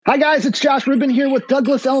Hi, guys. It's Josh Rubin here with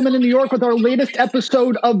Douglas Elliman in New York with our latest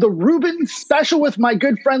episode of the Rubin Special with my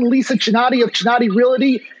good friend Lisa Chinatti of Chinatti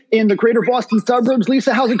Realty in the greater Boston suburbs.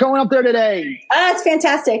 Lisa, how's it going up there today? It's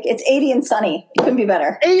fantastic. It's 80 and sunny. It couldn't be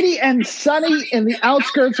better. 80 and sunny in the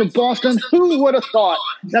outskirts of Boston. Who would have thought?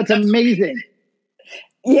 That's amazing.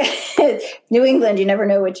 Yeah. New England, you never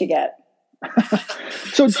know what you get.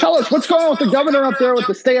 So tell us, what's going on with the governor up there with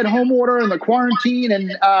the stay-at-home order and the quarantine,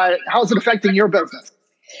 and how's it affecting your business?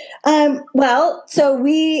 So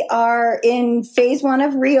we are in phase one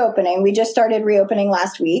of reopening. We just started reopening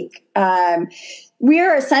last week. We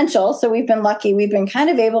are essential, so we've been lucky. We've been kind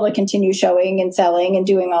of able to continue showing and selling and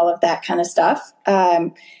doing all of that kind of stuff.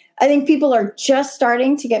 I think people are just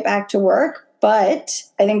starting to get back to work, but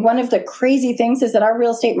I think one of the crazy things is that our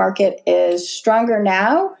real estate market is stronger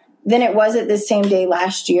now than it was at this same day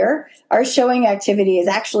last year. Our showing activity is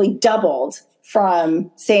actually doubled from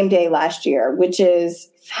same day last year, which is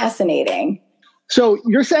fascinating. So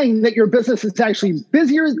you're saying that your business is actually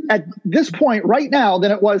busier at this point right now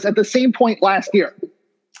than it was at the same point last year?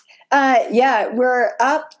 Yeah, we're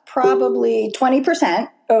up probably 20%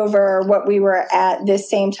 over what we were at this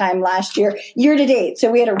same time last year to date. So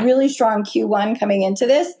we had a really strong Q1 coming into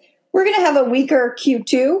this. We're going to have a weaker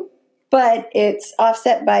Q2, but it's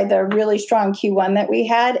offset by the really strong Q1 that we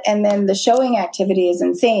had. And then the showing activity is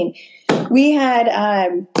insane. We had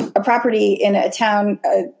a property in a town,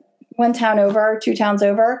 one town over, two towns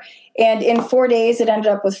over, and in 4 days it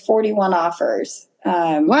ended up with 41 offers.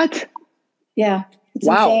 What? Yeah. It's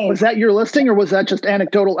wow. insane. Was that your listing or was that just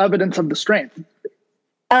anecdotal evidence of the strength?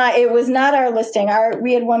 It was not our listing.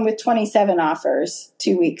 We had one with 27 offers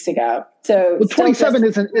 2 weeks ago. So well, 27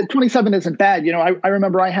 isn't bad. You know, I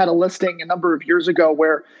remember I had a listing a number of years ago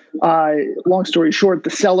where, long story short, the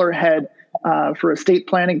seller had, for estate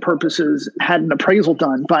planning purposes, had an appraisal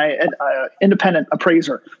done by an independent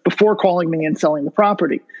appraiser before calling me and selling the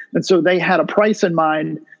property. And so they had a price in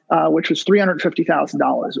mind, which was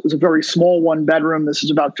 $350,000. It was a very small one bedroom. This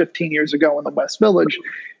is about 15 years ago in the West Village.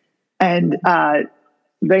 And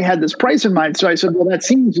they had this price in mind. So I said, well, that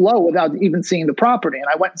seems low without even seeing the property. And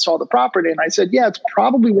I went and saw the property and I said, yeah, it's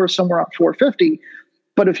probably worth somewhere up $450.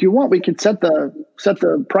 But if you want, we could set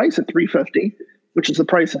the price at $350, which is the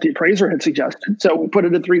price that the appraiser had suggested. So we put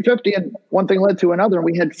it at $350 and one thing led to another. And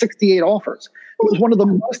we had 68 offers. It was one of the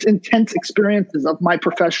most intense experiences of my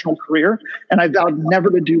professional career. And I vowed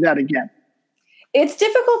never to do that again. It's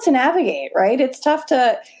difficult to navigate, right? It's tough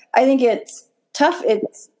it's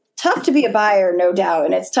tough to be a buyer, no doubt.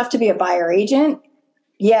 And it's tough to be a buyer agent.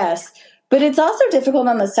 Yes. But it's also difficult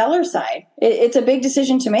on the seller side. It's a big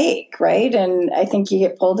decision to make, right? And I think you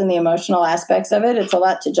get pulled in the emotional aspects of it. It's a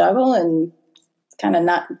lot to juggle and kind of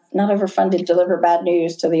not overfunded to deliver bad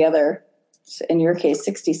news to the other, in your case,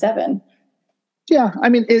 67. Yeah. I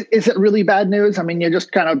mean, is it really bad news? I mean, you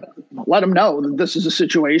just kind of let them know that this is a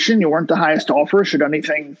situation. You weren't the highest offer. Should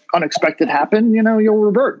anything unexpected happen, you'll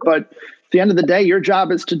revert. But at the end of the day, your job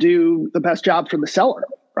is to do the best job for the seller,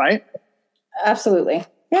 right? Absolutely.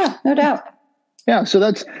 Yeah, no doubt. Yeah. So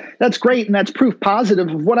that's great. And that's proof positive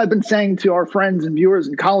of what I've been saying to our friends and viewers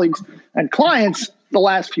and colleagues and clients the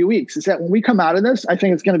last few weeks is that when we come out of this, I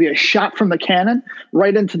think it's going to be a shot from the cannon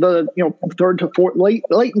right into the third to fourth, late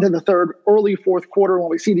into the third, early fourth quarter when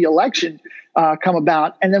we see the election come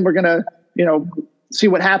about, and then we're going to see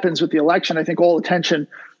what happens with the election. I think all attention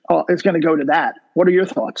is going to go to that. What are your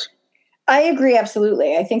thoughts? I agree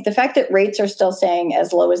absolutely. I think the fact that rates are still staying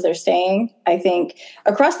as low as they're staying, I think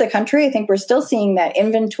across the country, I think we're still seeing that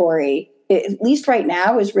inventory, at least right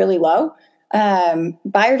now, is really low.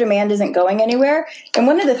 Buyer demand isn't going anywhere. And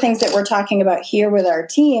one of the things that we're talking about here with our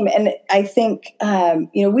team, and I think,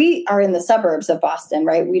 we are in the suburbs of Boston,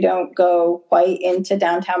 right? We don't go quite into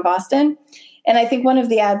downtown Boston. And I think one of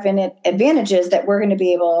the advantages that we're going to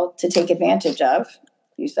be able to take advantage of,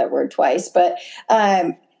 use that word twice, but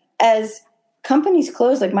as companies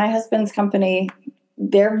close, like my husband's company,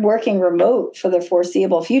 they're working remote for the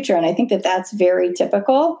foreseeable future. And I think that that's very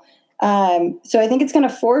typical. So I think it's going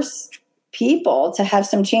to force people to have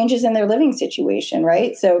some changes in their living situation,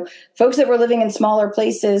 right? So folks that were living in smaller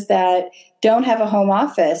places that don't have a home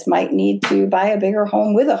office might need to buy a bigger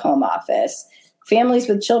home with a home office. Families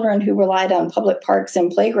with children who relied on public parks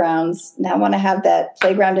and playgrounds now want to have that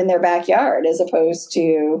playground in their backyard as opposed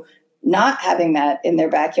to not having that in their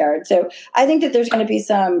backyard. So I think that there's going to be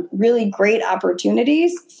some really great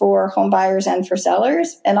opportunities for home buyers and for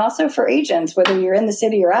sellers, and also for agents, whether you're in the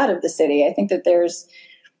city or out of the city. I think that there's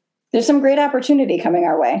some great opportunity coming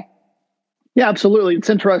our way. Yeah, absolutely. It's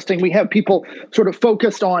interesting. We have people sort of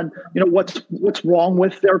focused on, what's wrong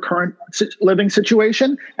with their current living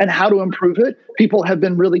situation and how to improve it. People have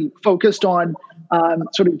been really focused on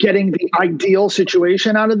sort of getting the ideal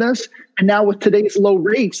situation out of this. And now with today's low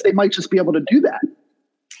rates, they might just be able to do that.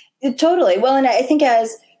 Totally. Well, and I think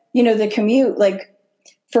as, the commute, like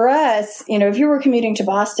for us, if you were commuting to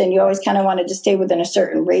Boston, you always kind of wanted to stay within a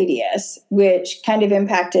certain radius, which kind of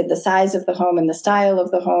impacted the size of the home and the style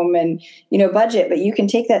of the home and, budget. But you can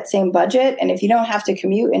take that same budget, and if you don't have to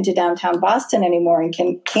commute into downtown Boston anymore and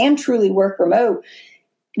can truly work remote,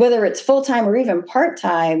 whether it's full-time or even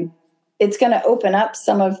part-time, it's going to open up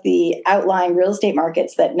some of the outlying real estate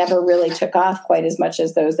markets that never really took off quite as much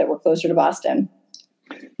as those that were closer to Boston.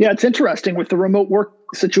 Yeah, it's interesting with the remote work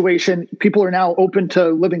situation. People are now open to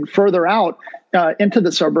living further out into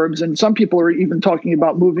the suburbs. And some people are even talking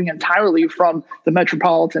about moving entirely from the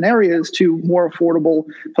metropolitan areas to more affordable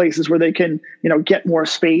places where they can, get more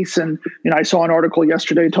space. And, I saw an article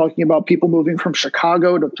yesterday talking about people moving from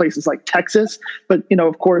Chicago to places like Texas. But,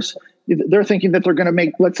 of course, they're thinking that they're going to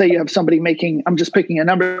make, let's say you have somebody making, I'm just picking a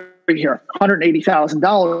number here,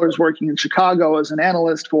 $180,000 working in Chicago as an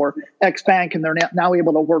analyst for X bank, and they're now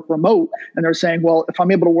able to work remote. And they're saying, well, if I'm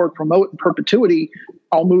able to work remote in perpetuity,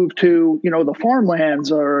 I'll move to, the farmlands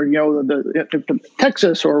or, the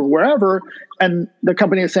Texas or wherever. And the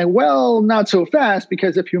company is saying, well, not so fast,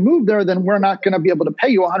 because if you move there, then we're not going to be able to pay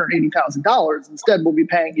you $180,000. Instead, we'll be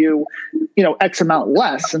paying you, X amount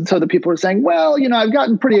less. And so the people are saying, well, I've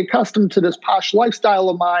gotten pretty accustomed to this posh lifestyle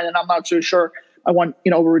of mine, and I'm not so sure I want,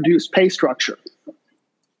 a reduced pay structure.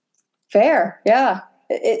 Fair. Yeah.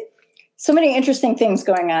 So many interesting things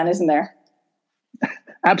going on, isn't there?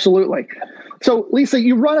 Absolutely. So, Lisa,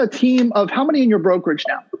 you run a team of how many in your brokerage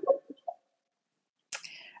now?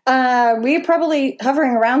 We're probably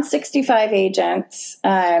hovering around 65 agents,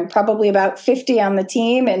 probably about 50 on the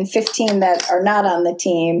team and 15 that are not on the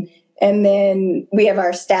team. And then we have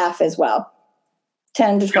our staff as well,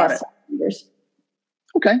 10 to 12 staff members.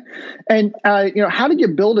 Okay. And, how did you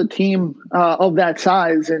build a team of that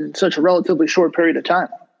size in such a relatively short period of time?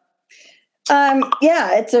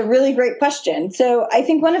 Yeah, it's a really great question. So I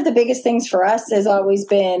think one of the biggest things for us has always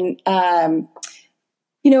been,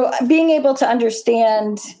 being able to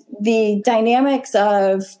understand the dynamics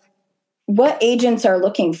of what agents are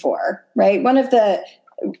looking for, right? One of the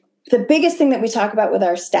biggest thing that we talk about with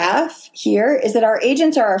our staff here is that our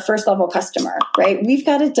agents are our first level customer, right? We've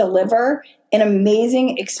got to deliver an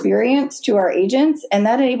amazing experience to our agents, and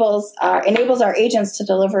that enables our agents to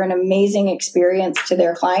deliver an amazing experience to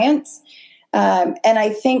their clients. And I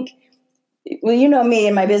think, well, you know me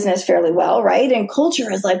and my business fairly well, right? And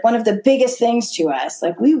culture is like one of the biggest things to us.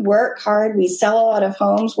 Like, we work hard, we sell a lot of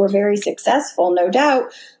homes, we're very successful, no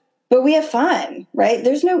doubt, but we have fun, right?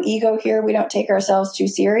 There's no ego here. We don't take ourselves too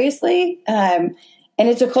seriously. And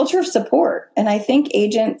it's a culture of support. And I think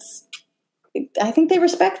agents, they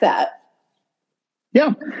respect that.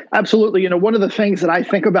 Yeah, absolutely. One of the things that I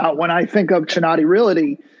think about when I think of Chinatti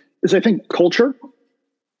Realty is I think culture.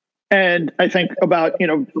 And I think about,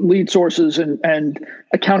 lead sources and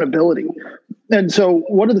accountability. And so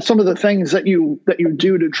what are some of the things that you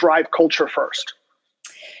do to drive culture first?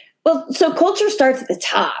 Well, so culture starts at the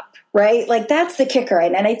top, right? Like, that's the kicker.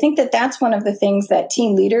 And I think that that's one of the things that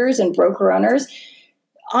team leaders and broker owners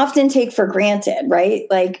often take for granted, right?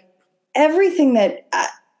 Like, everything that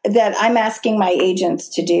I'm asking my agents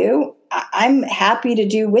to do, I'm happy to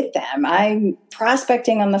do with them. I'm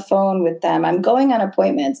prospecting on the phone with them. I'm going on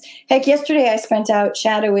appointments. Heck, yesterday I spent out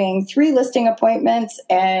shadowing 3 listing appointments,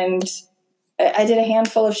 and I did a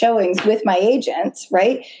handful of showings with my agents,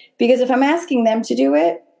 right? Because if I'm asking them to do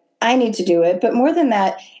it, I need to do it. But more than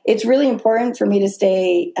that, it's really important for me to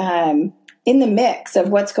stay in the mix of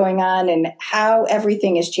what's going on and how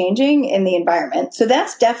everything is changing in the environment. So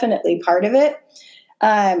that's definitely part of it.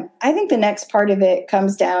 I think the next part of it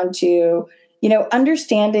comes down to,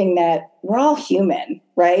 understanding that we're all human,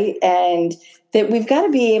 right? And that we've got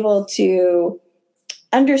to be able to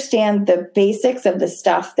understand the basics of the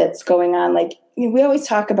stuff that's going on. Like, we always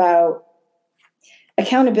talk about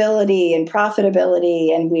accountability and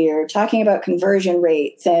profitability, and we're talking about conversion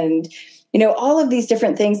rates and, all of these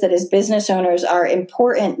different things that as business owners are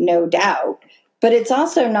important, no doubt, but it's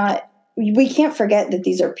also not, we can't forget that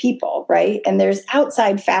these are people, right? And there's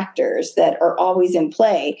outside factors that are always in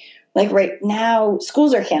play. Like right now,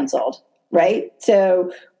 schools are canceled, right?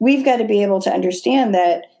 So we've got to be able to understand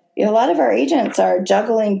that a lot of our agents are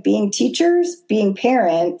juggling being teachers, being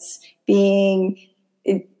parents, being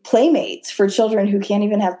playmates for children who can't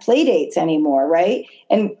even have play dates anymore, right?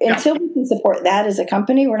 And until we can support that as a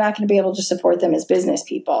company, we're not going to be able to support them as business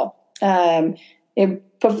people.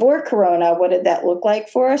 Before Corona, what did that look like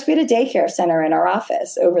for us? We had a daycare center in our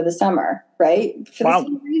office over the summer, right? For the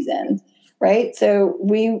same reason, right? So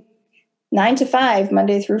 9 to 5,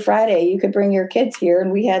 Monday through Friday, you could bring your kids here,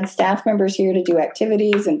 and we had staff members here to do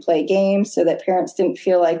activities and play games so that parents didn't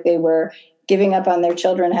feel like they were giving up on their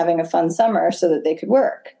children having a fun summer so that they could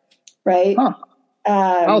work, right?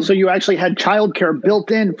 So you actually had childcare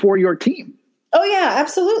built in for your team. Oh, yeah,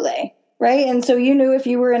 absolutely. Right. And so you knew if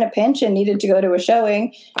you were in a pinch and needed to go to a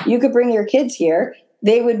showing, you could bring your kids here.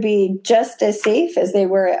 They would be just as safe as they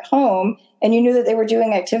were at home. And you knew that they were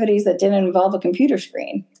doing activities that didn't involve a computer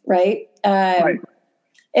screen. Right.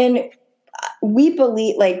 And we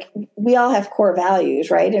believe, like, we all have core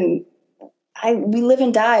values. Right. And we live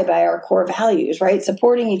and die by our core values, right?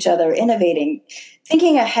 Supporting each other, innovating,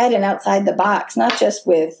 thinking ahead and outside the box, not just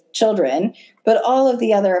with children, but all of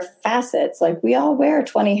the other facets. Like, we all wear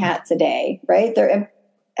 20 hats a day, right?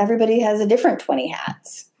 Everybody has a different 20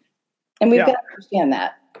 hats. And we've got to understand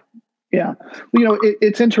that. Yeah. Well,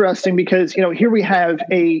 it's interesting because, here we have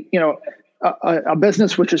a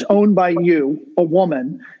business which is owned by you, a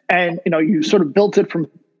woman, and, you sort of built it from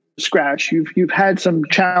scratch. You've had some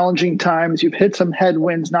challenging times. You've hit some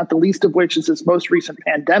headwinds, not the least of which is this most recent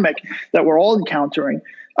pandemic that we're all encountering.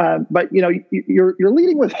 But you're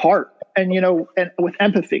leading with heart and and with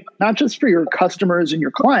empathy, not just for your customers and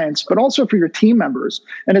your clients, but also for your team members.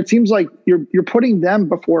 And it seems like you're putting them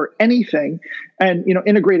before anything. And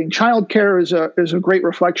integrating childcare is a great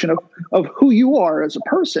reflection of who you are as a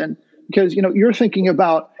person, because you're thinking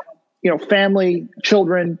about family,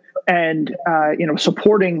 children, and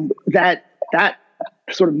supporting that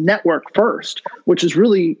sort of network first, which is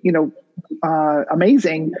really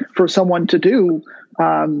amazing for someone to do,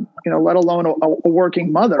 let alone a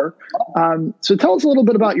working mother. So tell us a little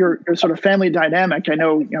bit about your sort of family dynamic. I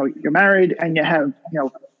know you're married and you have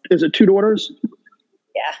is it 2 daughters?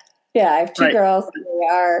 Yeah, I have 2 girls. They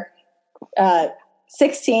are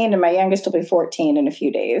 16, and my youngest will be 14 in a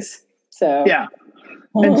few days. So yeah,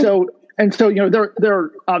 and so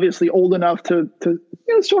they're obviously old enough to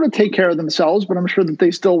sort of take care of themselves, but I'm sure that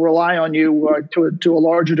they still rely on you to a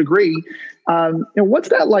larger degree. What's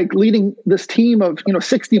that like, leading this team of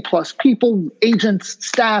 60 plus people, agents,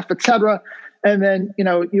 staff, et cetera, and then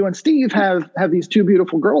you and Steve have these 2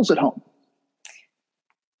 beautiful girls at home?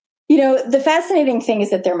 The fascinating thing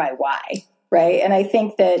is that they're my why, right? And I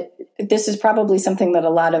think that this is probably something that a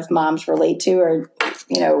lot of moms relate to, or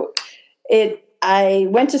I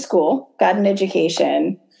went to school, got an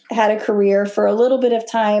education, had a career for a little bit of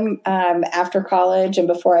time after college and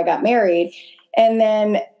before I got married. And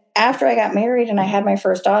then after I got married and I had my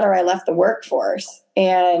first daughter, I left the workforce.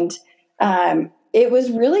 And it was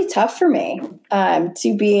really tough for me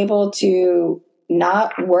to be able to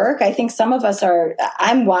not work. I think some of us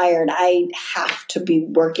I'm wired. I have to be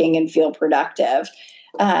working and feel productive.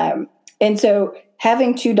 And so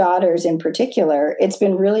having 2 daughters in particular, it's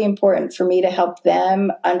been really important for me to help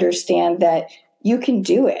them understand that you can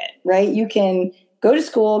do it, right? You can go to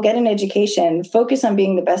school, get an education, focus on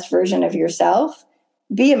being the best version of yourself,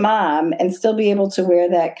 be a mom, and still be able to wear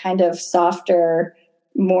that kind of softer,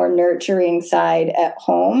 more nurturing side at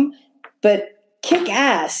home, but kick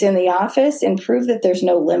ass in the office and prove that there's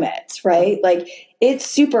no limits, right? Like, it's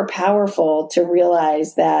super powerful to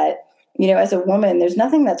realize that as a woman, there's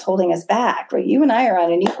nothing that's holding us back, right? You and I are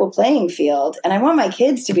on an equal playing field, and I want my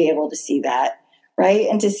kids to be able to see that, right?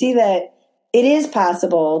 And to see that it is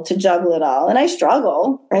possible to juggle it all. And I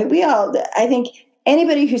struggle, right? I think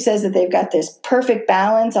anybody who says that they've got this perfect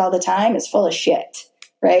balance all the time is full of shit,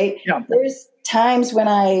 right? Yeah. There's times when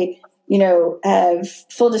I, have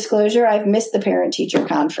full disclosure, I've missed the parent-teacher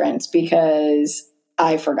conference because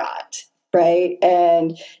I forgot, right?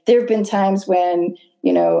 And there have been times when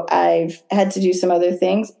I've had to do some other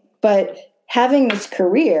things, but having this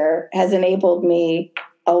career has enabled me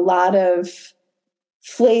a lot of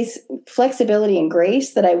flexibility and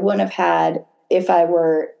grace that I wouldn't have had if I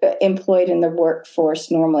were employed in the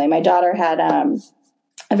workforce normally. My daughter had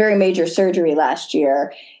a very major surgery last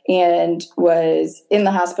year and was in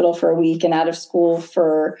the hospital for a week and out of school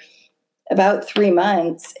for about 3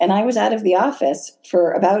 months. And I was out of the office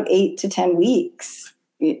for about 8 to 10 weeks.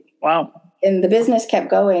 Wow. And the business kept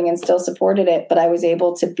going and still supported it, but I was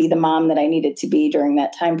able to be the mom that I needed to be during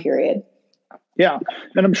that time period. Yeah.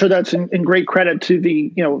 And I'm sure that's in great credit to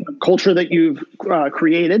the, culture that you've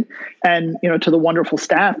created and, to the wonderful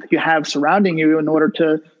staff that you have surrounding you in order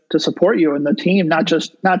to support you and the team, not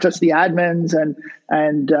just the admins and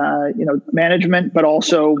management, but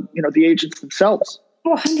also, the agents themselves.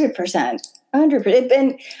 Oh, 100%. 100%.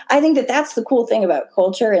 And I think that that's the cool thing about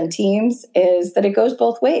culture and teams is that it goes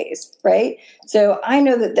both ways, right? So I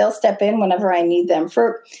know that they'll step in whenever I need them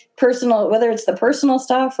for personal, whether it's the personal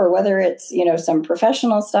stuff or whether it's, some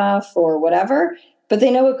professional stuff or whatever, but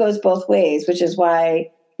they know it goes both ways, which is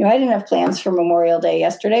why, I didn't have plans for Memorial Day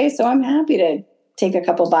yesterday. So I'm happy to take a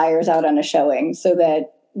couple buyers out on a showing so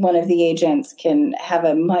that one of the agents can have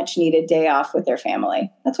a much needed day off with their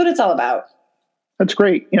family. That's what it's all about. That's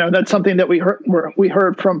great. That's something that we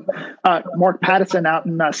heard from Mark Pattison out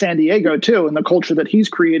in San Diego too, and the culture that he's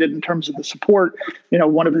created in terms of the support.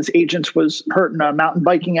 One of his agents was hurt in a mountain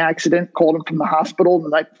biking accident, called him from the hospital the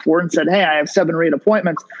night before and said, "Hey, I have 7 or 8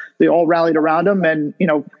 appointments." They all rallied around him and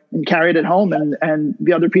carried it home. And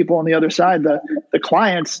the other people on the other side, the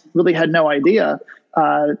clients really had no idea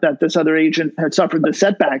that this other agent had suffered the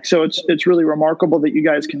setback. So it's really remarkable that you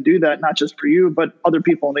guys can do that, not just for you, but other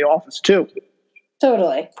people in the office too.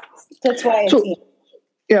 Totally. That's why.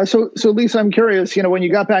 So Lisa, I'm curious, when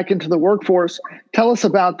you got back into the workforce, tell us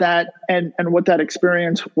about that and what that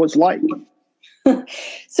experience was like.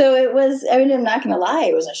 So it was, I'm not going to lie,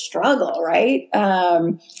 it was a struggle, right?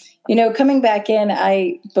 Coming back in,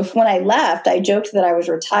 when I left, I joked that I was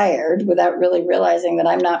retired without really realizing that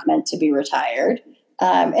I'm not meant to be retired.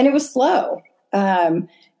 And it was slow.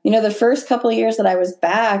 The first couple of years that I was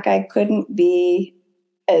back, I couldn't be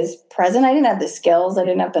as present. I didn't have the skills. I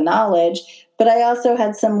didn't have the knowledge, but I also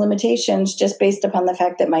had some limitations just based upon the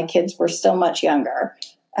fact that my kids were still much younger.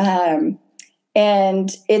 And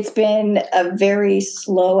it's been a very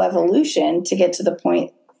slow evolution to get to the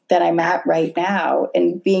point that I'm at right now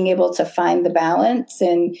and being able to find the balance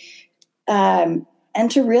and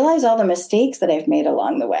to realize all the mistakes that I've made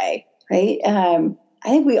along the way. Right. I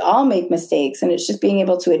think we all make mistakes, and it's just being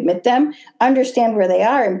able to admit them, understand where they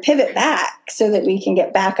are, and pivot back so that we can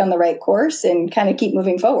get back on the right course and kind of keep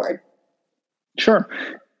moving forward. Sure.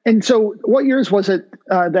 And so what years was it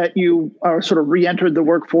that you sort of re-entered the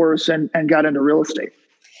workforce and got into real estate?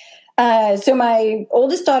 So my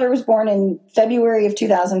oldest daughter was born in February of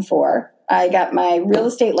 2004. I got my real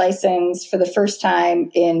estate license for the first time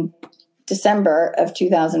in December of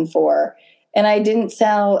 2004. And I didn't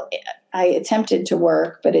sell. I attempted to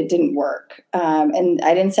work, but it didn't work. And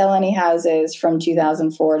I didn't sell any houses from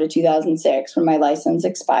 2004 to 2006 when my license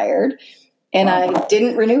expired. And I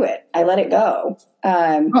didn't renew it. I let it go.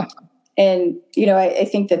 And, I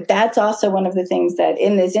think that that's also one of the things that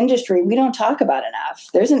in this industry, we don't talk about enough.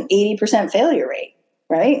 There's an 80% failure rate,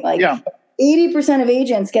 right? 80% of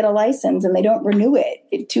agents get a license and they don't renew it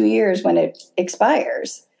in 2 years when it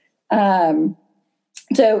expires.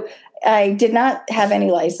 So I did not have any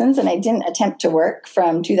license, and I didn't attempt to work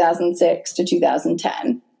from 2006 to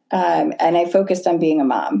 2010. And I focused on being a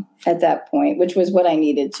mom at that point, which was what I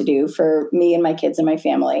needed to do for me and my kids and my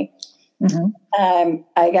family. Mm-hmm.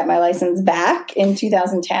 I got my license back in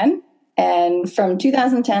 2010. And from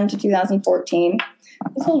 2010 to 2014,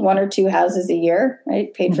 I sold 1 or 2 houses a year,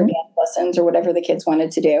 right? Paid for dance lessons or whatever the kids wanted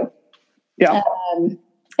to do. Yeah.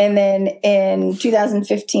 And then in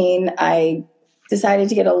 2015, I decided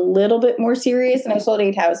to get a little bit more serious, and I sold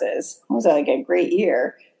 8 houses. It was like a great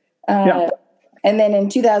year. And then in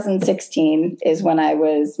 2016 is when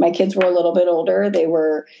my kids were a little bit older. They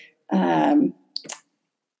were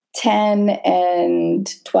 10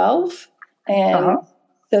 and 12. And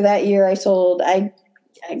so that year I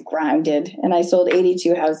grounded and I sold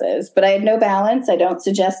 82 houses, but I had no balance. I don't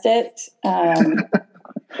suggest it.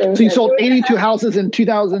 So you sold 82 houses in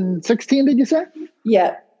 2016, did you say?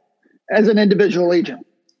 Yeah. As an individual agent?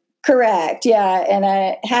 Correct. Yeah.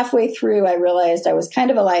 And halfway through, I realized I was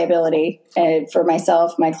kind of a liability for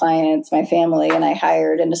myself, my clients, my family. And I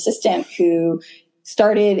hired an assistant who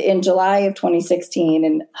started in July of 2016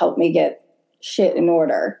 and helped me get shit in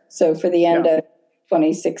order. So for the end of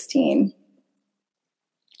 2016.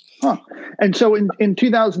 Huh. And so in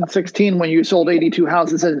 2016, when you sold 82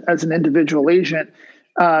 houses as an individual agent,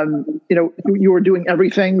 you were doing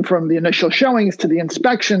everything from the initial showings to the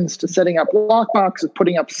inspections to setting up lockboxes,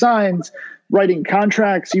 putting up signs, writing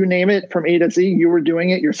contracts, you name it, from A to Z. You were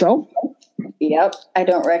doing it yourself? Yep. I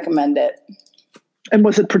don't recommend it. And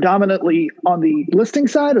was it predominantly on the listing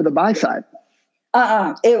side or the buy side?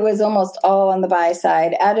 It was almost all on the buy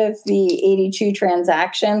side. Out of the 82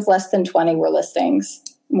 transactions, less than 20 were listings.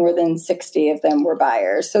 More than 60 of them were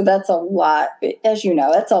buyers. So that's a lot. As you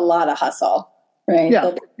know, that's a lot of hustle. Right.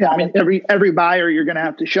 Yeah. I mean, every buyer you're going to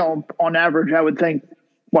have to show them on average, I would think,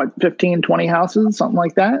 15, 20 houses, something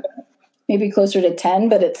like that? Maybe closer to 10,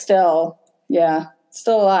 but it's still a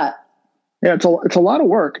lot. Yeah, it's a lot of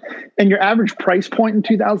work. And your average price point in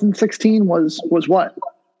 2016 was what?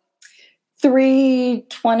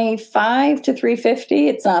 325 to 350.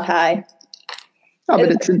 It's not high. No,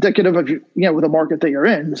 but it's indicative of, the market that you're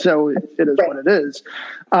in. So it is right. what it is.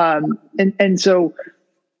 And so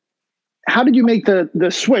how did you make the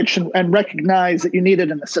switch and recognize that you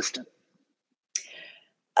needed an assistant?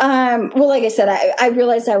 Well, like I said, I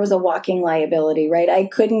realized I was a walking liability, right?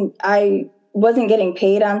 I wasn't getting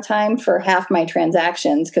paid on time for half my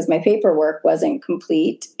transactions because my paperwork wasn't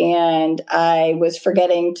complete. And I was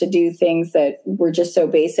forgetting to do things that were just so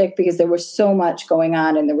basic because there was so much going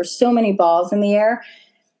on and there were so many balls in the air.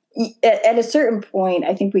 At a certain point,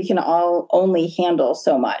 I think we can all only handle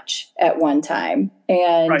so much at one time.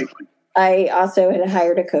 And right. I also had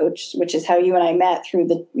hired a coach, which is how you and I met through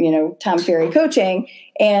the, Tom Ferry coaching.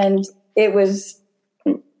 And it was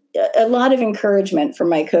a lot of encouragement from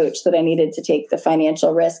my coach that I needed to take the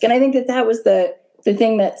financial risk. And I think that was the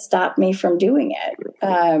thing that stopped me from doing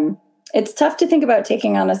it. It's tough to think about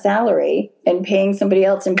taking on a salary and paying somebody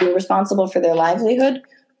else and being responsible for their livelihood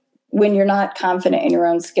when you're not confident in your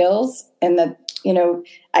own skills. And that,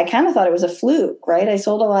 I kind of thought it was a fluke, right? I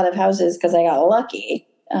sold a lot of houses because I got lucky.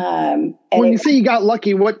 When you say you got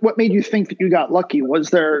lucky, what made you think that you got lucky? Was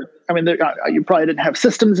there, you probably didn't have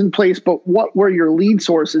systems in place, but what were your lead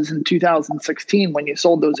sources in 2016 when you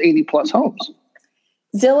sold those 80 plus homes?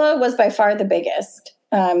 Zillow was by far the biggest.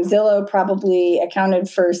 Zillow probably accounted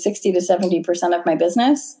for 60 to 70% of my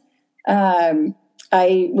business.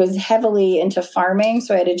 I was heavily into farming,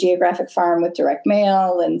 so I had a geographic farm with direct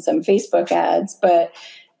mail and some Facebook ads,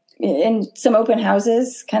 and some open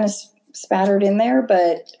houses kind of spattered in there,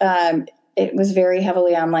 but it was very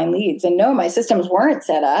heavily online leads. And no, my systems weren't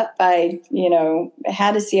set up. I,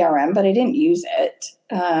 had a CRM, but I didn't use it.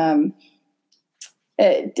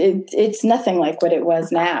 It's nothing like what it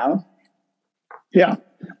was now. Yeah.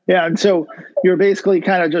 Yeah. And so you're basically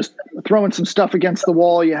kind of just throwing some stuff against the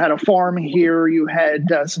wall. You had a farm here, you had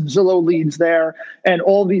some Zillow leads there, and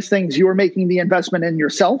all these things you were making the investment in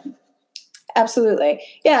yourself. Absolutely.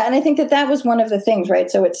 Yeah. And I think that was one of the things,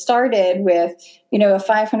 right? So it started with, a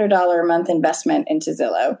 $500 a month investment into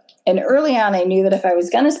Zillow. And early on, I knew that if I was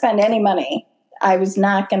going to spend any money, I was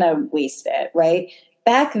not going to waste it, right?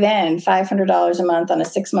 Back then, $500 a month on a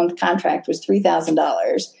 6-month contract was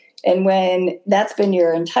 $3,000. And when that's been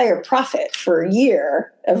your entire profit for a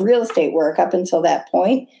year of real estate work up until that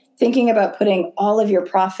point, thinking about putting all of your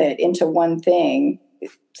profit into one thing,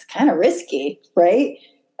 it's kind of risky, right?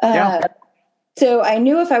 Yeah. So I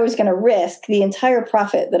knew if I was going to risk the entire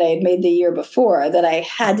profit that I had made the year before, that I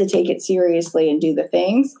had to take it seriously and do the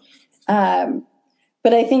things.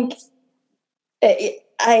 But I think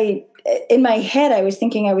in my head, I was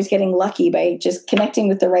thinking I was getting lucky by just connecting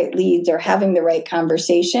with the right leads or having the right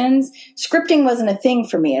conversations. Scripting wasn't a thing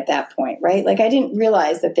for me at that point, right? Like I didn't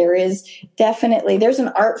realize that there's an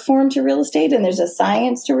art form to real estate and there's a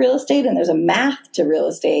science to real estate and there's a math to real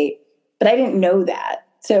estate, but I didn't know that.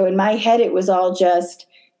 So in my head, it was all just,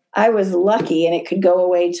 I was lucky and it could go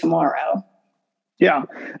away tomorrow. Yeah.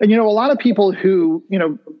 And, a lot of people who,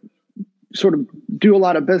 sort of do a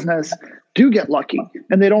lot of business do get lucky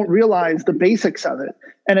and they don't realize the basics of it.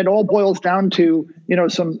 And it all boils down to,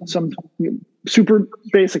 some super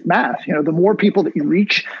basic math. The more people that you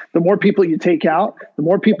reach, the more people you take out, the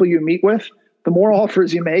more people you meet with, the more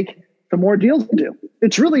offers you make, the more deals you do.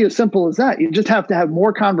 It's really as simple as that. You just have to have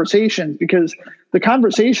more conversations because the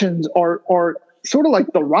conversations are sort of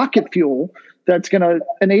like the rocket fuel that's going to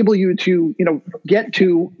enable you to, get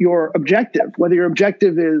to your objective. Whether your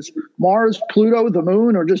objective is Mars, Pluto, the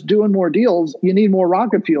moon, or just doing more deals, you need more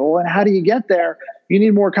rocket fuel. And how do you get there? You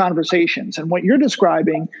need more conversations. And what you're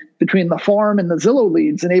describing between the farm and the Zillow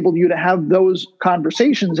leads enabled you to have those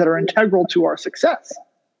conversations that are integral to our success.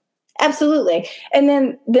 Absolutely. And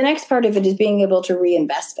then the next part of it is being able to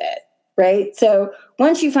reinvest it, right? So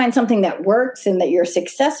once you find something that works and that you're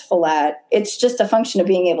successful at, it's just a function of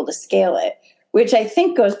being able to scale it, which I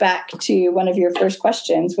think goes back to one of your first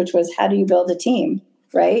questions, which was how do you build a team,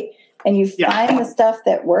 right? And you find the stuff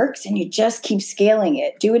that works and you just keep scaling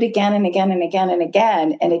it. Do it again and again and again and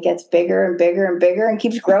again. And it gets bigger and bigger and bigger and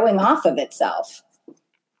keeps growing off of itself.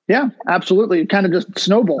 Yeah, absolutely. It kind of just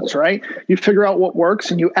snowballs, right? You figure out what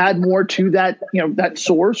works and you add more to that, that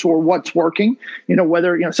source or what's working,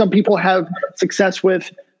 whether, some people have success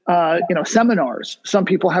with, seminars. Some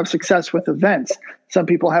people have success with events. Some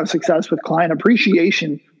people have success with client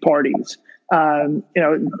appreciation parties.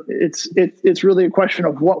 It's really a question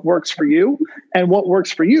of what works for you, and what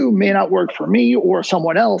works for you may not work for me or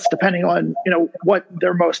someone else, depending on, what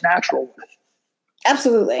they're most natural with.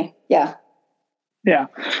 Absolutely. Yeah. Yeah.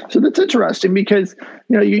 So that's interesting because,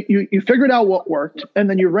 you figured out what worked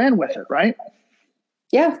and then you ran with it, right?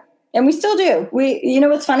 Yeah. And we still do. You know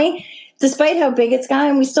what's funny? Despite how big it's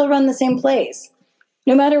gotten, we still run the same plays.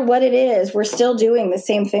 No matter what it is, we're still doing the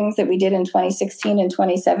same things that we did in 2016 and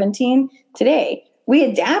 2017 today. We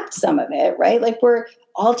adapt some of it, right? Like we're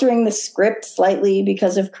altering the script slightly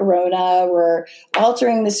because of Corona. We're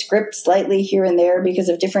altering the script slightly here and there because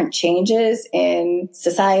of different changes in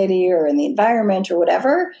society or in the environment or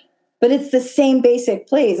whatever. But it's the same basic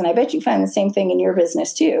plays. And I bet you find the same thing in your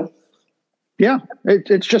business too. Yeah.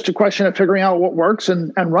 It's just a question of figuring out what works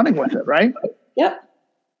and running with it, right? Yep.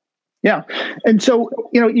 Yeah. And so,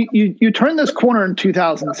 you turned this corner in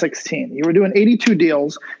 2016. You were doing 82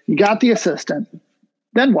 deals. You got the assistant.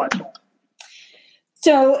 Then what?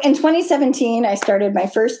 So in 2017, I started my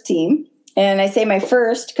first team. And I say my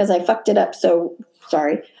first because I fucked it up.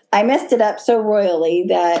 I messed it up so royally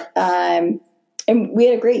that, and we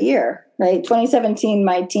had a great year, right? 2017,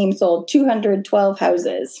 my team sold 212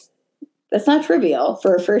 houses. That's not trivial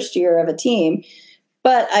for a first year of a team.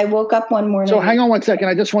 But I woke up one morning. So hang on one second.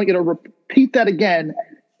 I just want you to repeat that again.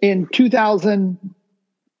 In 2000.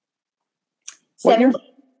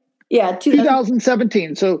 Yeah,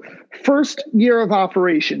 2017. So first year of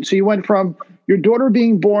operation. So you went from your daughter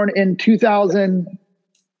being born in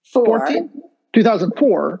 2014?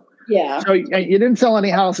 2004. Yeah. So you didn't sell any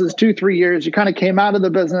houses 2-3 years. You kind of came out of the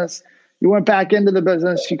business. You went back into the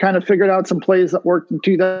business. You kind of figured out some plays that worked in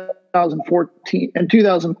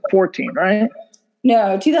 2014, right?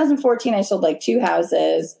 No, 2014, I sold like 2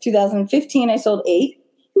 houses. 2015, I sold 8.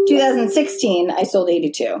 2016, I sold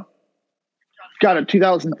 82. Got it.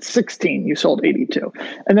 2016, you sold 82.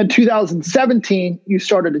 And then 2017, you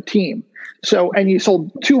started a team. So, and you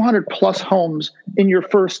sold 200 plus homes in your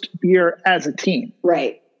first year as a team.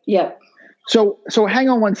 Right. Yep. So hang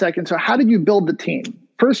on one second. So how did you build the team?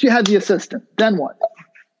 First, you had the assistant. Then what?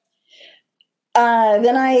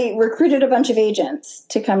 Then I recruited a bunch of agents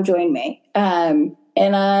to come join me. And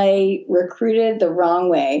I recruited the wrong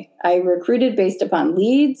way. I recruited based upon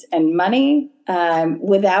leads and money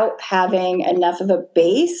without having enough of a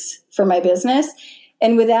base for my business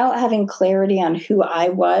and without having clarity on who I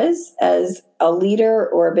was as a leader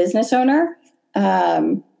or a business owner.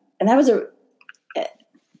 And that was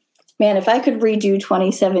if I could redo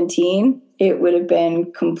 2017, it would have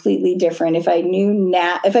been completely different. If I knew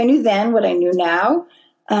then what I knew now.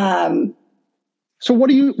 So what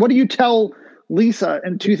do you tell Lisa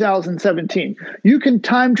in 2017? You can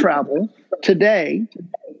time travel today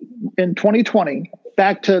in 2020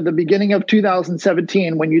 back to the beginning of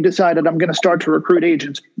 2017 when you decided I'm going to start to recruit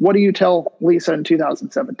agents. What do you tell Lisa in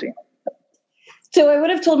 2017? So I would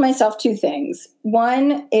have told myself 2 things.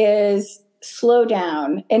 One is slow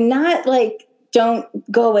down and not like don't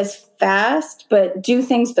go as fast, but do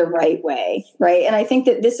things the right way, right? And I think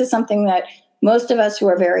that this is something that most of us who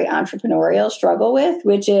are very entrepreneurial struggle with,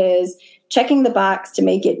 which is checking the box to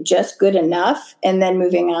make it just good enough and then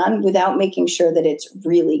moving on without making sure that it's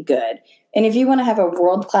really good. And if you want to have a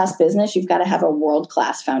world-class business, you've got to have a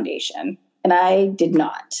world-class foundation. And I did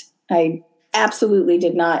not. I absolutely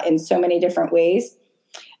did not in so many different ways.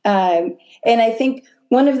 And I think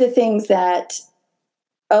one of the things that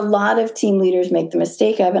a lot of team leaders make the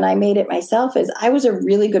mistake of, and I made it myself, is I was a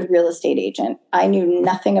really good real estate agent. I knew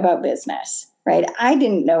nothing about business, right? I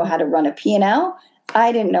didn't know how to run a P&L.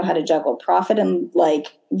 I didn't know how to juggle profit and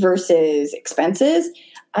versus expenses.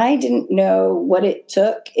 I didn't know what it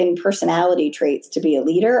took in personality traits to be a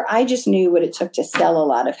leader. I just knew what it took to sell a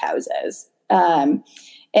lot of houses. And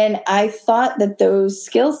I thought that those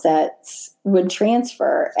skill sets would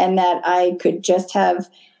transfer and that I could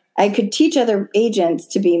teach other agents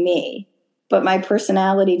to be me, but my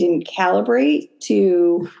personality didn't calibrate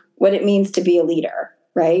to what it means to be a leader,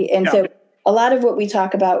 right? And so a lot of what we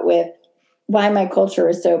talk about with why my culture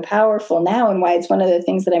is so powerful now and why it's one of the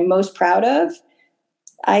things that I'm most proud of,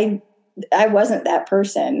 I wasn't that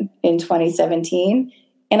person in 2017.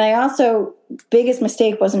 And I also, biggest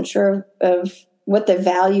mistake, wasn't sure of what the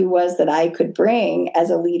value was that I could bring as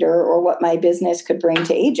a leader or what my business could bring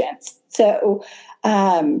to agents. So,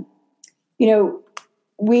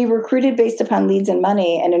 we recruited based upon leads and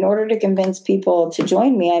money. And in order to convince people to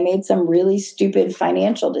join me, I made some really stupid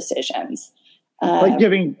financial decisions. Like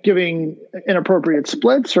giving inappropriate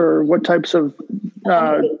splits, or what types of?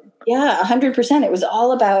 Yeah, 100%. It was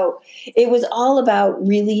all about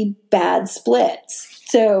really bad splits.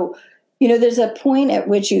 So, there's a point at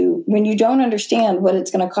which when you don't understand what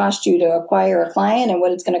it's going to cost you to acquire a client and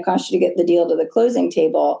what it's going to cost you to get the deal to the closing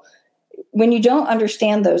table, when you don't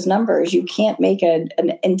understand those numbers, you can't make an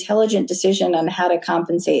intelligent decision on how to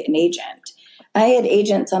compensate an agent. I had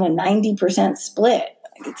agents on a 90% split.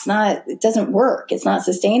 It doesn't work. It's not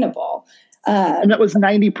sustainable. And that was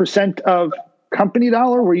 90% of company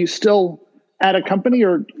dollar. Were you still at a company,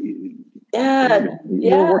 or Yeah.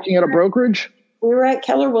 you were working at a brokerage? We were at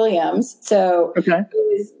Keller Williams. So okay.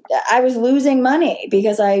 I was losing money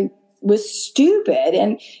because I was stupid.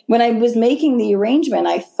 And when I was making the arrangement,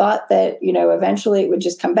 I thought that, eventually it would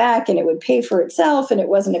just come back and it would pay for itself and it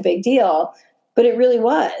wasn't a big deal, but it really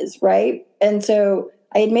was, right? And so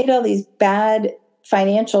I had made all these bad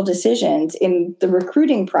financial decisions in the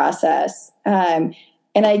recruiting process. And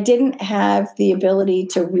I didn't have the ability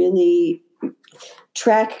to really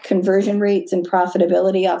track conversion rates and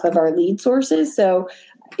profitability off of our lead sources. So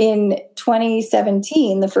in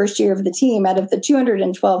 2017, the first year of the team, out of the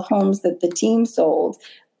 212 homes that the team sold,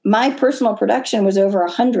 my personal production was over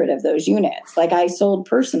 100 of those units. Like I sold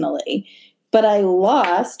personally, but I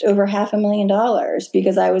lost over $500,000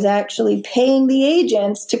 because I was actually paying the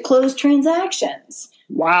agents to close transactions.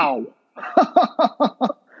 Wow.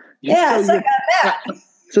 Yeah, so I got that.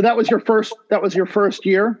 So that was your first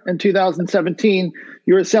year in 2017.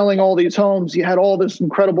 You were selling all these homes. You had all this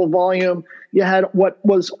incredible volume. You had what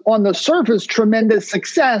was on the surface tremendous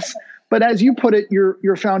success, but as you put it,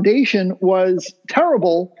 your foundation was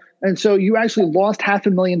terrible, and so you actually lost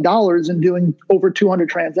 $500,000 in doing over 200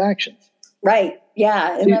 transactions. Right.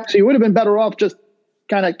 Yeah. So you would have been better off just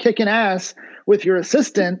kind of kicking ass with your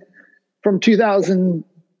assistant from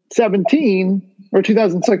 2017. Or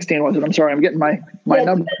 2016 was it? I'm sorry, I'm getting my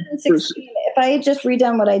numbers. If I had just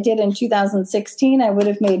redone what I did in 2016, I would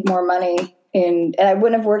have made more money and I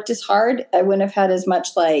wouldn't have worked as hard. I wouldn't have had as much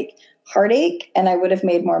heartache, and I would have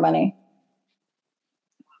made more money.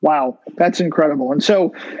 Wow, that's incredible. And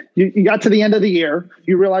so you got to the end of the year,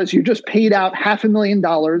 you realized you just paid out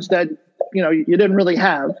 $500,000 that you didn't really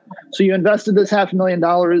have. So you invested this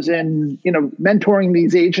 $500,000 in, mentoring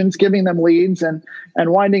these agents, giving them leads, and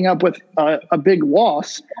winding up with a big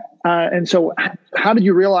loss. And so how did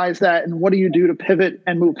you realize that, and what do you do to pivot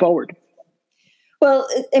and move forward? Well,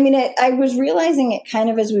 I was realizing it kind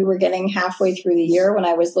of as we were getting halfway through the year, when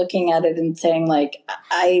I was looking at it and saying,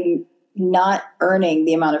 I'm not earning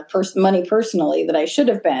the amount of money personally that I should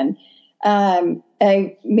have been.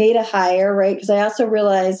 I made a hire, right? Because I also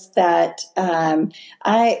realized that I'm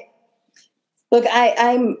a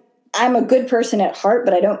good person at heart,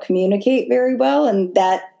 but I don't communicate very well, and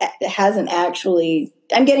that hasn't actually.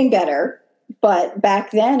 I'm getting better, but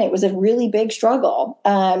back then it was a really big struggle.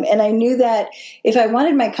 And I knew that if I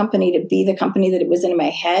wanted my company to be the company that it was in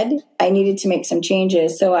my head, I needed to make some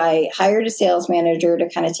changes. So I hired a sales manager to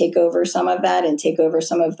kind of take over some of that and take over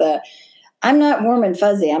some of the. I'm not warm and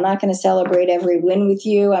fuzzy. I'm not going to celebrate every win with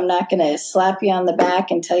you. I'm not going to slap you on the back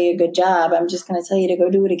and tell you good job. I'm just going to tell you to go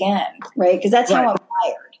do it again, right? Because that's how I'm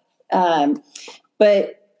wired.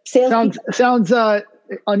 But sales sounds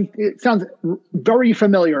very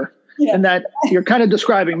familiar, in that you're kind of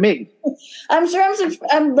describing me. I'm sure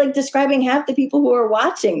I'm describing half the people who are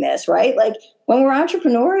watching this, right? Like when we're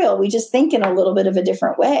entrepreneurial, we just think in a little bit of a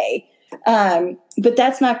different way. But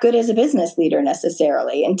that's not good as a business leader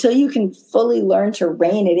necessarily until you can fully learn to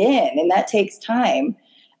rein it in. And that takes time.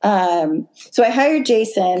 So I hired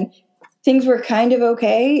Jason. Things were kind of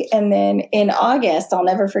okay. And then in August, I'll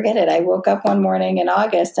never forget it. I woke up one morning in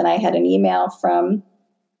August and I had an email from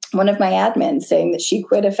one of my admins saying that she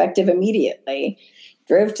quit effective immediately.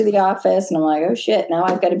 Drove to the office and I'm like, oh shit, now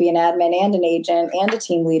I've got to be an admin and an agent and a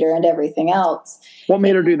team leader and everything else. What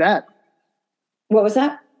made her do that? What was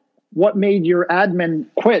that? What made your admin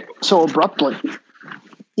quit so abruptly? Do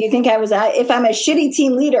you think if I'm a shitty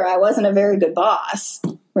team leader, I wasn't a very good boss,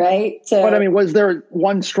 right? So, but was there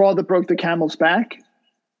one straw that broke the camel's back?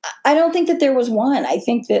 I don't think that there was one. I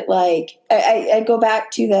think that I go back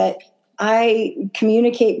to that. I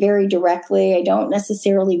communicate very directly. I don't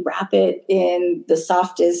necessarily wrap it in the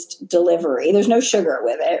softest delivery. There's no sugar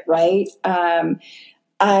with it, right?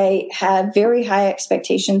 I have very high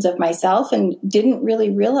expectations of myself and didn't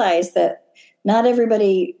really realize that not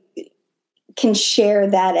everybody can share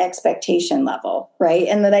that expectation level, right?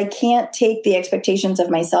 And that I can't take the expectations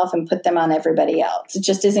of myself and put them on everybody else. It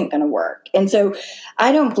just isn't going to work. And so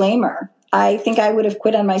I don't blame her. I think I would have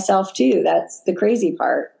quit on myself too. That's the crazy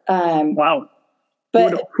part. Wow. But you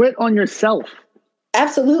would have quit on yourself.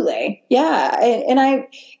 Absolutely. Yeah. And I,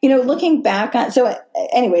 looking back on, so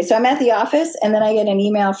I'm at the office and then I get an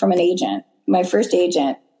email from an agent, my first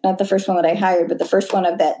agent, not the first one that I hired, but the first one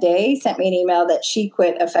of that day sent me an email that she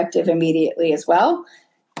quit effective immediately as well.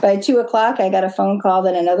 By 2:00, I got a phone call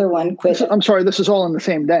that another one quit. I'm sorry, this is all on the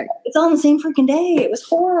same day. It's all on the same freaking day. It was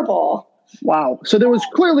horrible. Wow. So there was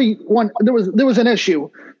clearly there was an issue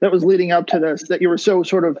that was leading up to this, that you were so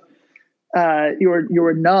sort of you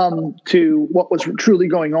were numb to what was truly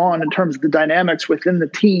going on in terms of the dynamics within the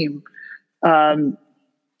team. And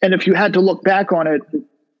if you had to look back on it,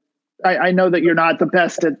 I know that you're not the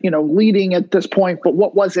best at, leading at this point, but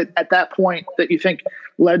what was it at that point that you think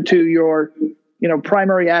led to your,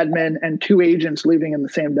 primary admin and 2 agents leaving in the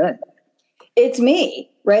same day? It's me,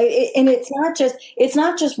 right? And it's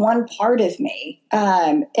not just one part of me.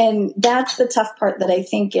 And that's the tough part that I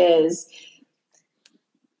think is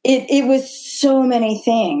it was so many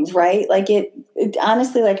things, right? Like it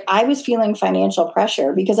honestly, like I was feeling financial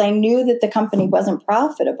pressure because I knew that the company wasn't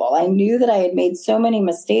profitable. I knew that I had made so many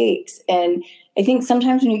mistakes. And I think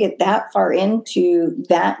sometimes when you get that far into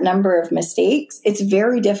that number of mistakes, it's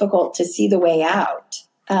very difficult to see the way out.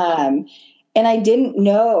 And I didn't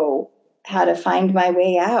know how to find my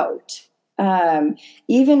way out.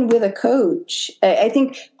 Even with a coach, I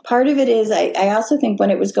think part of it is I also think when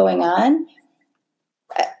it was going on,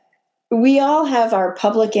 we all have our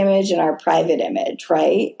public image and our private image,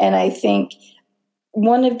 right? And I think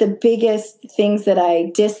one of the biggest things that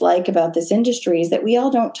I dislike about this industry is that we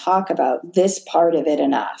all don't talk about this part of it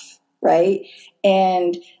enough, right?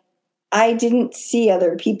 And I didn't see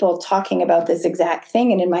other people talking about this exact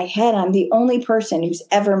thing. And in my head, I'm the only person who's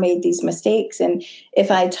ever made these mistakes. And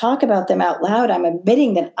if I talk about them out loud, I'm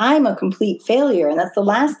admitting that I'm a complete failure. And that's the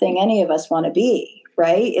last thing any of us want to be,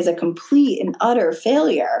 right? Is a complete and utter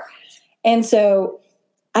failure. And so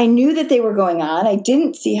I knew that they were going on. I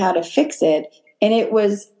didn't see how to fix it. And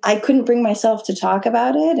I couldn't bring myself to talk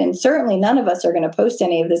about it. And certainly none of us are going to post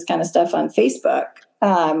any of this kind of stuff on Facebook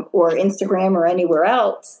or Instagram or anywhere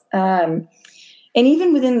else. And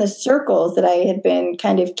even within the circles that I had been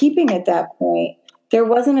kind of keeping at that point, there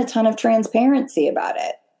wasn't a ton of transparency about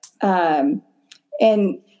it.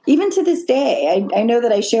 And even to this day, I know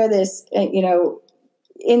that I share this,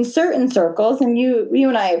 in certain circles, and you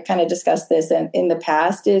and I have kind of discussed this in the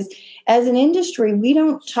past, is as an industry, we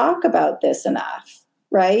don't talk about this enough,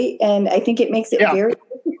 right? And I think it makes it very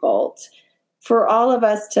difficult for all of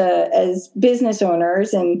us to, as business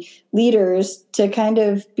owners and leaders, to kind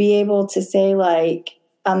of be able to say, like,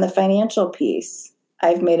 on the financial piece,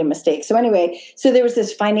 I've made a mistake. So anyway, so there was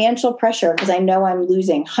this financial pressure because I know I'm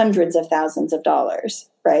losing hundreds of thousands of dollars,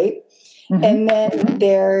 right? Mm-hmm. And then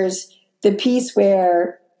there's the piece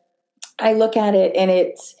where I look at it and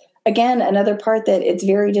it's, again, another part that it's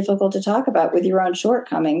very difficult to talk about with your own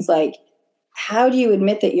shortcomings. Like, how do you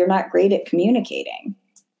admit that you're not great at communicating?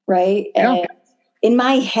 Right. Yeah. And in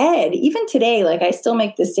my head, even today, like I still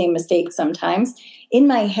make the same mistake sometimes. In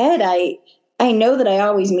my head, I know that I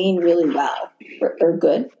always mean really well or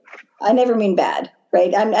good. I never mean bad.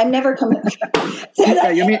 Right. I'm never coming. Yeah,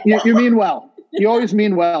 you mean well. You always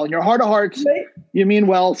mean well. In your heart of hearts, right? You mean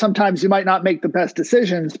well. Sometimes you might not make the best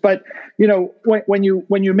decisions, but when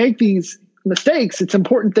you make these mistakes, it's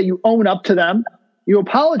important that you own up to them. You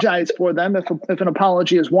apologize for them if an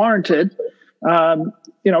apology is warranted.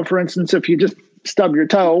 For instance, if you just stub your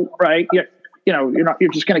toe, right?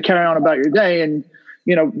 You're just going to carry on about your day and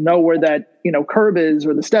know where that curb is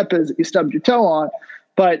or the step is that you stubbed your toe on.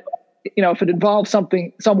 But if it involves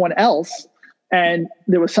someone else, and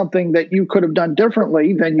there was something that you could have done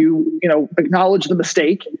differently, then you acknowledge the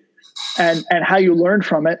mistake and how you learned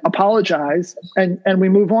from it, apologize, and we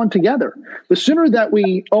move on together. The sooner that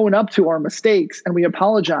we own up to our mistakes and we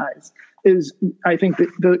apologize is, I think,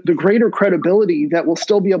 the greater credibility that we'll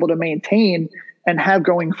still be able to maintain and have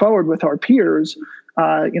going forward with our peers,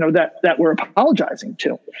 that we're apologizing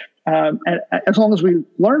to. And as long as we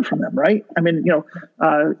learn from them, right? I mean,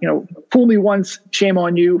 fool me once, shame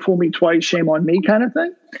on you. Fool me twice, shame on me, kind of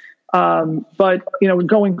thing. But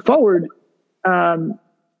going forward, when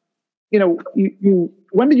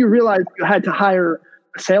did you realize you had to hire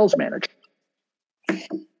a sales manager?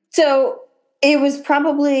 So it was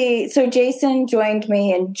so Jason joined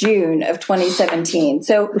me in June of 2017.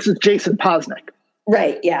 So this is Jason Posnick.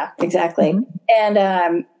 Right. Yeah, exactly. Mm-hmm.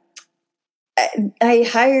 And, I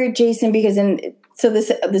hired Jason because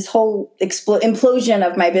this whole implosion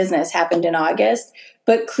of my business happened in August,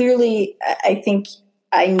 but clearly I think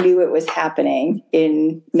I knew it was happening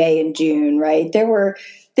in May and June, right? There were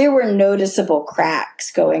noticeable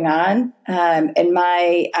cracks going on. And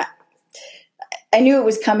I knew it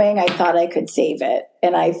was coming. I thought I could save it.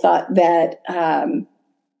 And I thought that,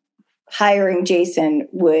 hiring Jason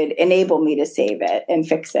would enable me to save it and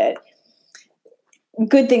fix it.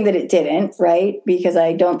 Good thing that it didn't, right? Because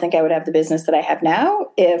I don't think I would have the business that I have now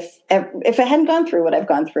if I hadn't gone through what I've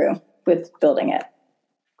gone through with building it.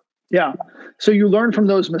 Yeah. So you learned from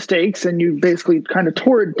those mistakes and you basically kind of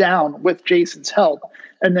tore it down with Jason's help.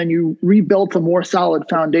 And then you rebuilt a more solid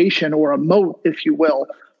foundation or a moat, if you will,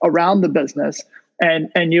 around the business.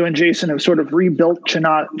 And you and Jason have sort of rebuilt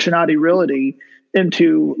Chinatti Realty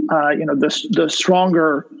into the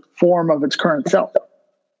stronger form of its current self.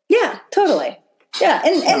 Yeah, totally. Yeah,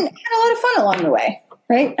 and had a lot of fun along the way,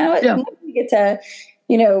 right? Now we get to,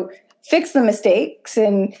 fix the mistakes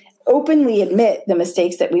and openly admit the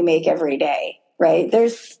mistakes that we make every day, right?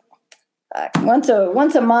 There's once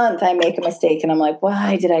a month I make a mistake and I'm like,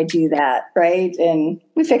 why did I do that, right? And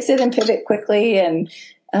we fix it and pivot quickly. And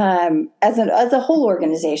as a whole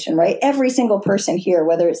organization, right? Every single person here,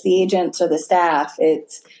 whether it's the agents or the staff,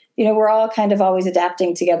 it's we're all kind of always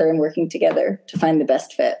adapting together and working together to find the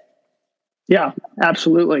best fit. Yeah,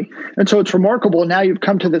 absolutely. And so it's remarkable. Now you've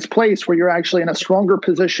come to this place where you're actually in a stronger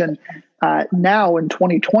position now in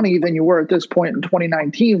 2020 than you were at this point in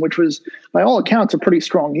 2019, which was, by all accounts, a pretty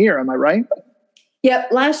strong year. Am I right?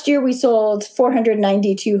 Yep. Last year we sold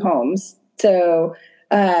 492 homes. So,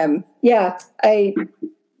 I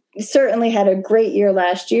certainly had a great year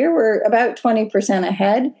last year. We're about 20%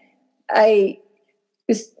 ahead.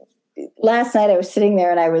 Last night I was sitting there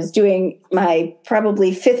and I was doing my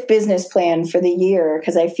probably 5th business plan for the year,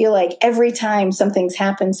 because I feel like every time something's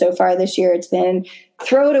happened so far this year, it's been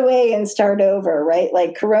throw it away and start over, right?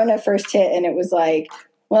 Like Corona first hit and it was like,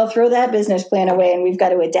 well, throw that business plan away and we've got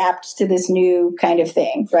to adapt to this new kind of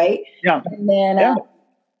thing, right? Yeah.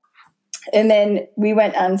 And then we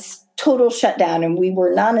went on total shutdown and we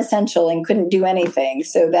were non-essential and couldn't do anything.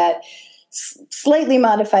 So that slightly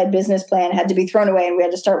modified business plan had to be thrown away and we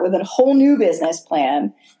had to start with a whole new business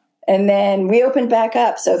plan. And then we opened back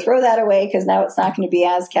up. So throw that away because now it's not going to be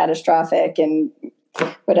as catastrophic and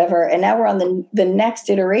whatever. And now we're on the next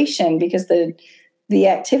iteration because the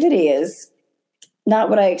activity is not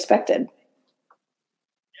what I expected.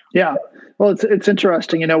 Yeah. Well, it's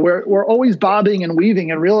interesting. We're always bobbing and weaving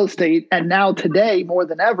in real estate, and now today more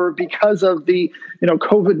than ever because of the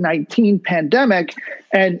COVID-19 pandemic.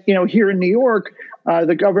 And here in New York,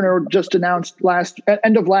 the governor just announced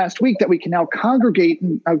end of last week that we can now congregate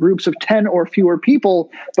in groups of 10 or fewer people.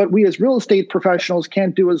 But we as real estate professionals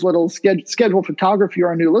can't do as little schedule photography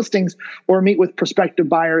or new listings or meet with prospective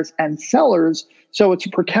buyers and sellers. So it's a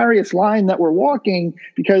precarious line that we're walking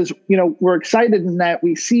because, we're excited in that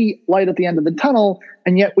we see light at the end of the tunnel,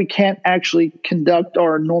 and yet we can't actually conduct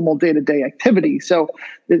our normal day-to-day activity. So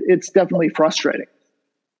it's definitely frustrating.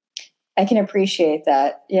 I can appreciate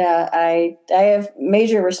that. Yeah, I have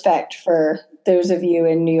major respect for those of you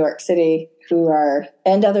in New York City who are,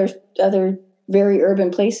 and other very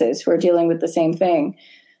urban places who are dealing with the same thing.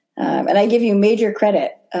 And I give you major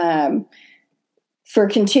credit for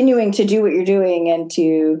continuing to do what you're doing and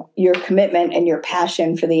to your commitment and your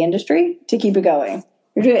passion for the industry to keep it going.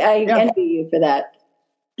 I envy you for that.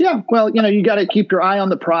 Yeah, well, you got to keep your eye on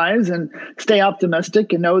the prize and stay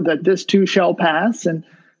optimistic and know that this too shall pass. And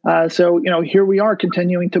so, here we are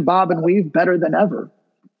continuing to bob and weave better than ever.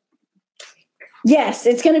 Yes,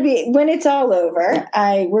 it's going to be, when it's all over,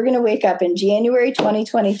 we're going to wake up in January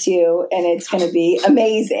 2022 and it's going to be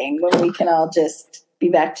amazing when we can all just be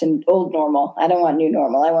back to old normal. I don't want new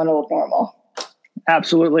normal. I want old normal.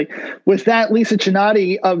 Absolutely. With that, Lisa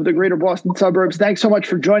Chinatti of the Greater Boston Suburbs, thanks so much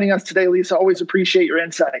for joining us today, Lisa. Always appreciate your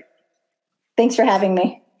insight. Thanks for having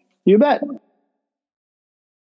me. You bet.